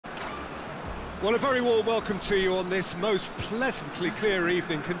Well, a very warm welcome to you on this most pleasantly clear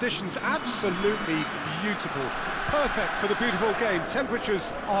evening. Conditions absolutely beautiful. Perfect for the beautiful game.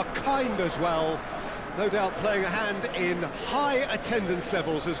 Temperatures are kind as well. No doubt playing a hand in high attendance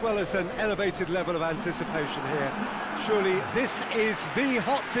levels as well as an elevated level of anticipation here. Surely this is the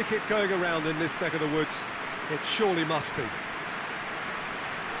hot ticket going around in this neck of the woods. It surely must be.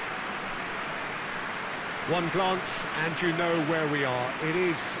 One glance and you know where we are. It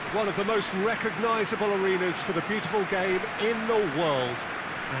is one of the most recognisable arenas for the beautiful game in the world.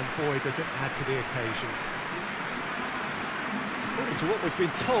 And boy, does it add to the occasion. According to what we've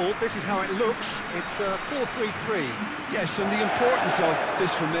been told, this is how it looks. It's a 4-3-3. Yes, and the importance of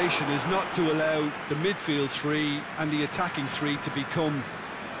this formation is not to allow the midfield three and the attacking three to become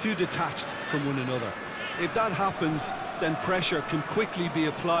too detached from one another. If that happens, then pressure can quickly be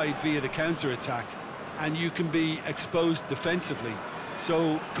applied via the counter-attack, and you can be exposed defensively.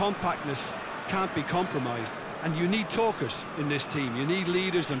 So compactness can't be compromised, and you need talkers in this team. You need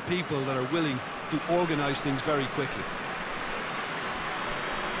leaders and people that are willing to organise things very quickly.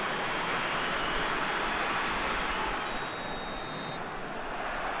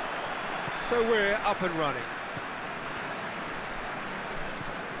 So we're up and running.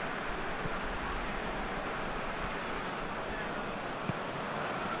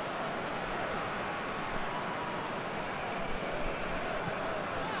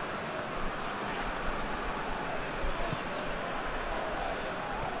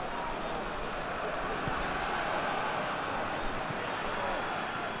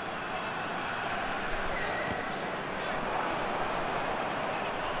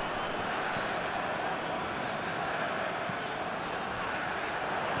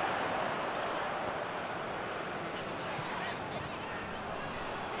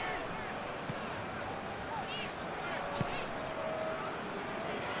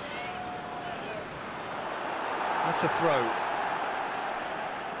 That's a throw.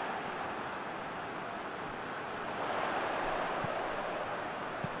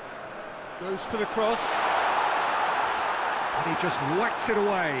 Goes for the cross. And he just whacks it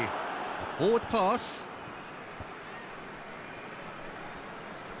away. A forward pass.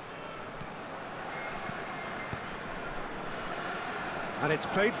 And it's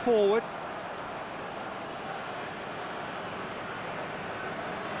played forward.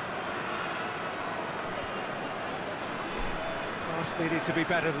 Needed to be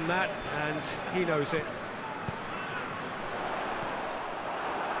better than that, and he knows it.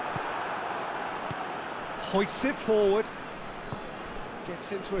 Hoists it forward.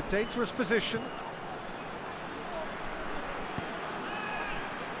 Gets into a dangerous position.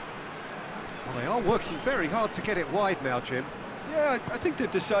 Well, they are working very hard to get it wide now, Jim. Yeah, I think they've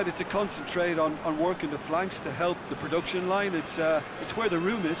decided to concentrate on working the flanks to help the production line. It's where the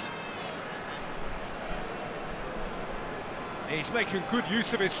room is. He's making good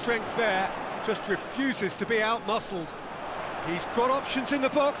use of his strength there, just refuses to be out-muscled. He's got options in the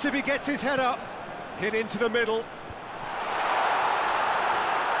box if he gets his head up. Hit into the middle.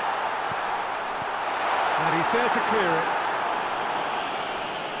 And he's there to clear it.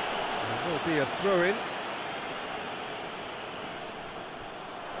 There will be a throw-in.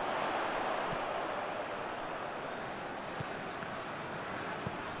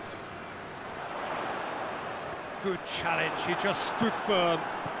 Good challenge, he just stood firm.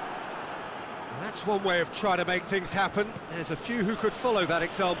 And that's one way of trying to make things happen. There's a few who could follow that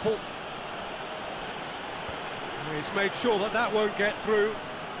example. And he's made sure that that won't get through.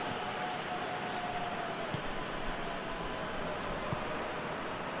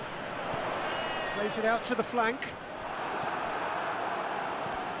 Plays it out to the flank.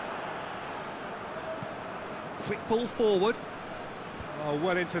 Quick ball forward. Oh,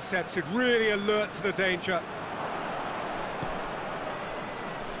 well intercepted, really alert to the danger.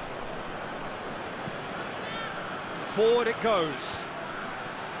 Forward it goes.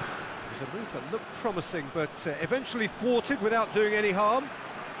 It was a move that looked promising, but eventually thwarted without doing any harm.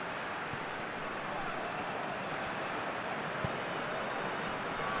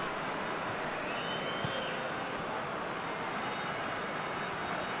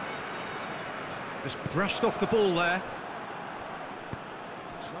 Just brushed off the ball there.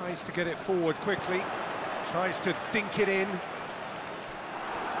 Tries to get it forward quickly. Tries to dink it in.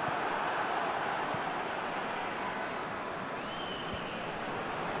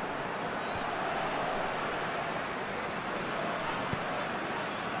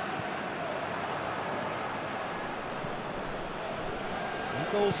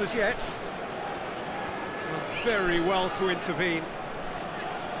 Goals as yet. Done very well to intervene.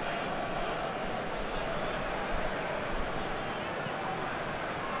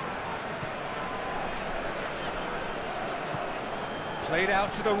 Played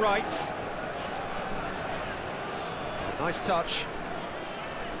out to the right. Nice touch.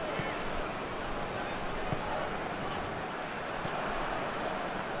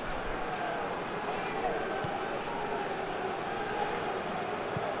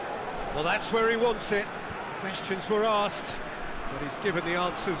 Well, that's where he wants it. Questions were asked, but he's given the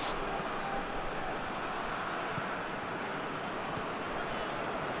answers.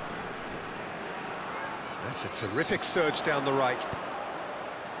 That's a terrific surge down the right.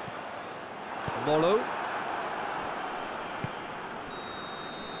 Molo.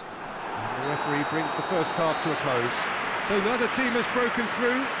 And the referee brings the first half to a close. So neither team has broken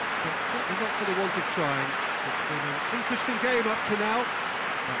through, but certainly not for the want of trying. It's been an interesting game up to now,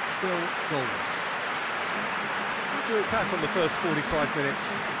 but still goals. How do you look back on the first 45 minutes?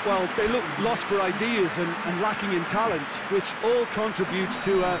 Well, they look lost for ideas and lacking in talent, which all contributes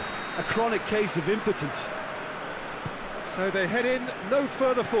to a chronic case of impotence. So they head in no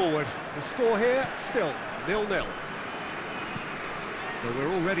further forward. The score here, still 0-0. So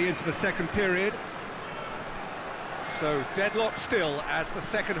we're already into the second period. So deadlock still as the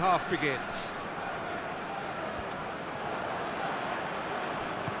second half begins.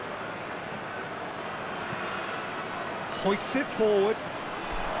 Hoists it forward.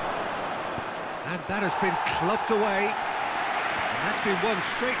 And that has been clubbed away. And that's been won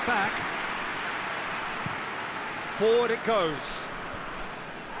straight back. Forward it goes.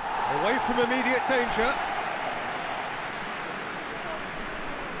 Away from immediate danger.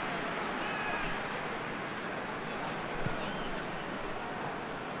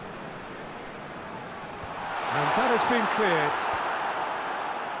 And that has been cleared.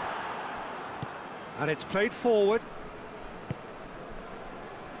 And it's played forward.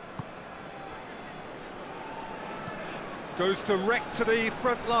 Goes direct to the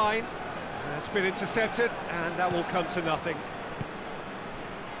front line. It's been intercepted, and that will come to nothing.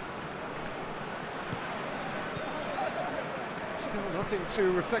 Still nothing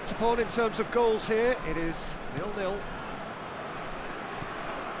to reflect upon in terms of goals here. It is 0-0.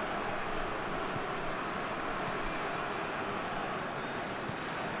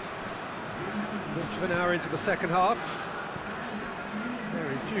 Quarter of an hour into the second half.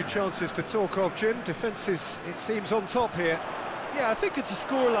 Very few chances to talk of, Jim. Defence is, it seems, on top here. Yeah, I think it's a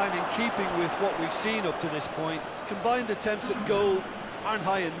scoreline in keeping with what we've seen up to this point. Combined attempts at goal aren't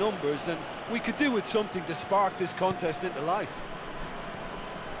high in numbers, and we could do with something to spark this contest into life.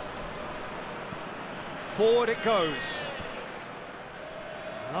 Forward it goes.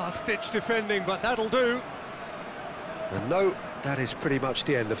 Last-ditch defending, but that'll do. And no, that is pretty much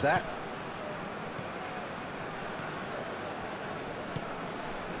the end of that.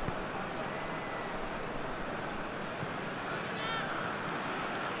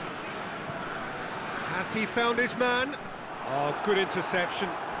 Has he found his man? Oh, good interception.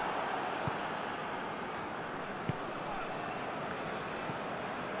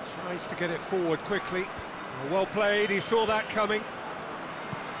 Tries to get it forward quickly. Oh, well played, he saw that coming.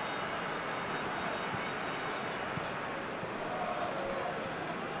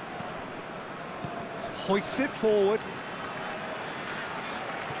 Hoists it forward.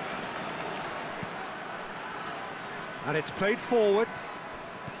 And it's played forward.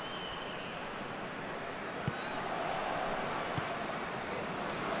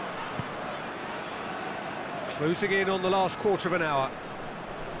 Closing in on the last quarter of an hour.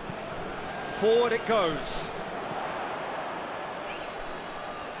 Forward it goes.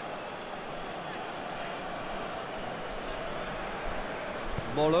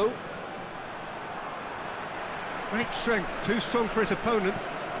 Molo. Great strength, too strong for his opponent.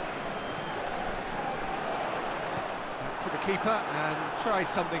 Back to the keeper and try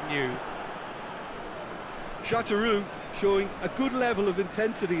something new. Chateauroux showing a good level of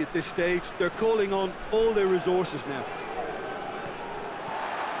intensity at this stage. They're calling on all their resources now.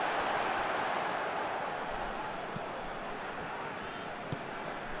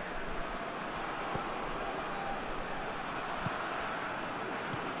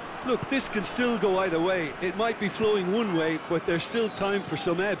 Look, this can still go either way. It might be flowing one way, but there's still time for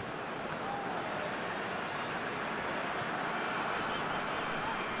some ebb.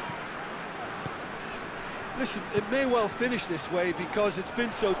 Listen, it may well finish this way because it's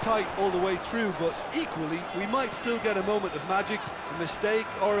been so tight all the way through, but equally, we might still get a moment of magic, a mistake,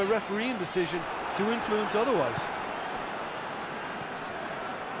 or a refereeing decision to influence otherwise.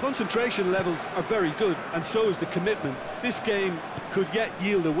 Concentration levels are very good, and so is the commitment. This game could yet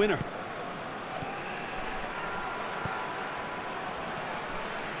yield a winner.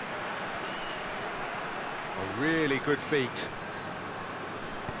 A really good feat.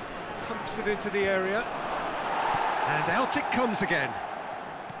 Pumps it into the area. And out it comes again.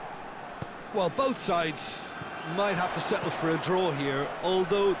 Well, both sides might have to settle for a draw here,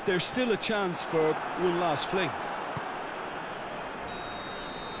 although there's still a chance for one last fling.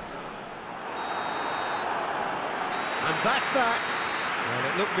 And that's that. Well,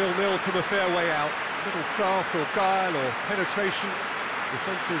 it looked 0-0 from a fair way out. Little craft or guile or penetration.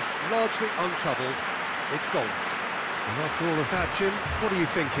 Defence is largely untroubled. It's goals. And after all of that, Jim, what are you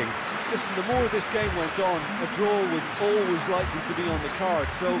thinking? Listen, the more this game went on, a draw was always likely to be on the card.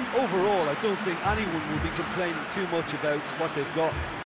 So overall, I don't think anyone will be complaining too much about what they've got.